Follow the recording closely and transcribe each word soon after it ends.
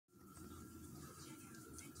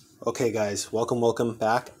Okay guys, welcome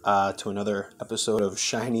back to another episode of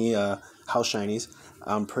Shiny House Shinies.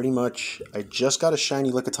 I just got a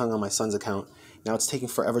shiny Lickitung on my son's account. Now it's taking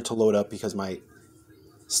forever to load up because my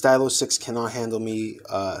Stylo 6 cannot handle me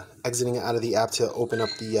exiting out of the app to open up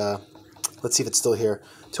the, let's see if it's still here,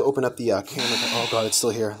 to open up the camera. Oh god, it's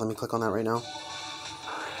still here. Let me click on that right now.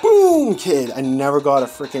 Boom, kid! I never got a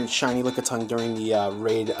freaking shiny Lickitung during the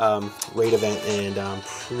raid event, and I'm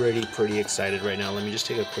pretty excited right now. Let me just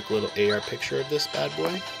take a quick little AR picture of this bad boy.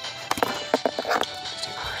 Just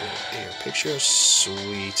take a quick little AR picture.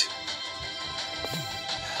 Sweet.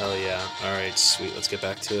 Hell yeah. Alright, sweet. Let's get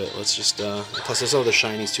back to it. Let's just, plus there's other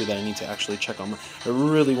shinies too that I need to actually check on. I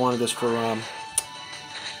really wanted this for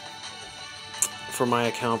my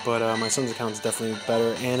account, but my son's account is definitely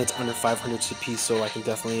better, and it's under 500 CP, so I can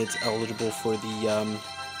definitely, it's eligible for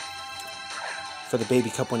the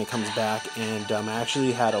baby cup when it comes back. And I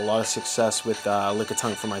actually had a lot of success with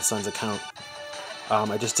Lickitung for my son's account.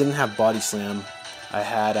 I just didn't have Body Slam.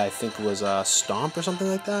 I think it was Stomp or something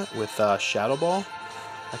like that with Shadow Ball.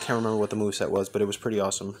 I can't remember what the moveset was, but it was pretty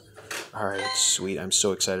awesome. Alright, sweet. I'm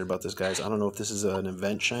so excited about this, guys. I don't know if this is an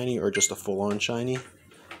event shiny or just a full-on shiny.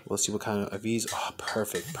 Let's see what kind of IVs. Oh,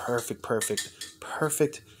 perfect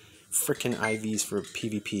freaking IVs for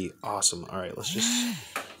PvP. Awesome. Alright, let's just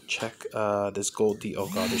check this gold D. Oh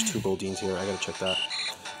god, there's 2 Goldines here. I gotta check that.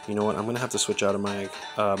 You know what? I'm gonna have to switch out of my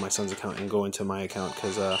my son's account and go into my account,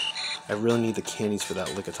 because I really need the candies for that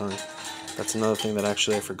Lickitung. That's another thing that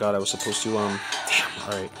actually I forgot I was supposed to. Damn.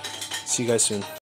 Alright. See you guys soon.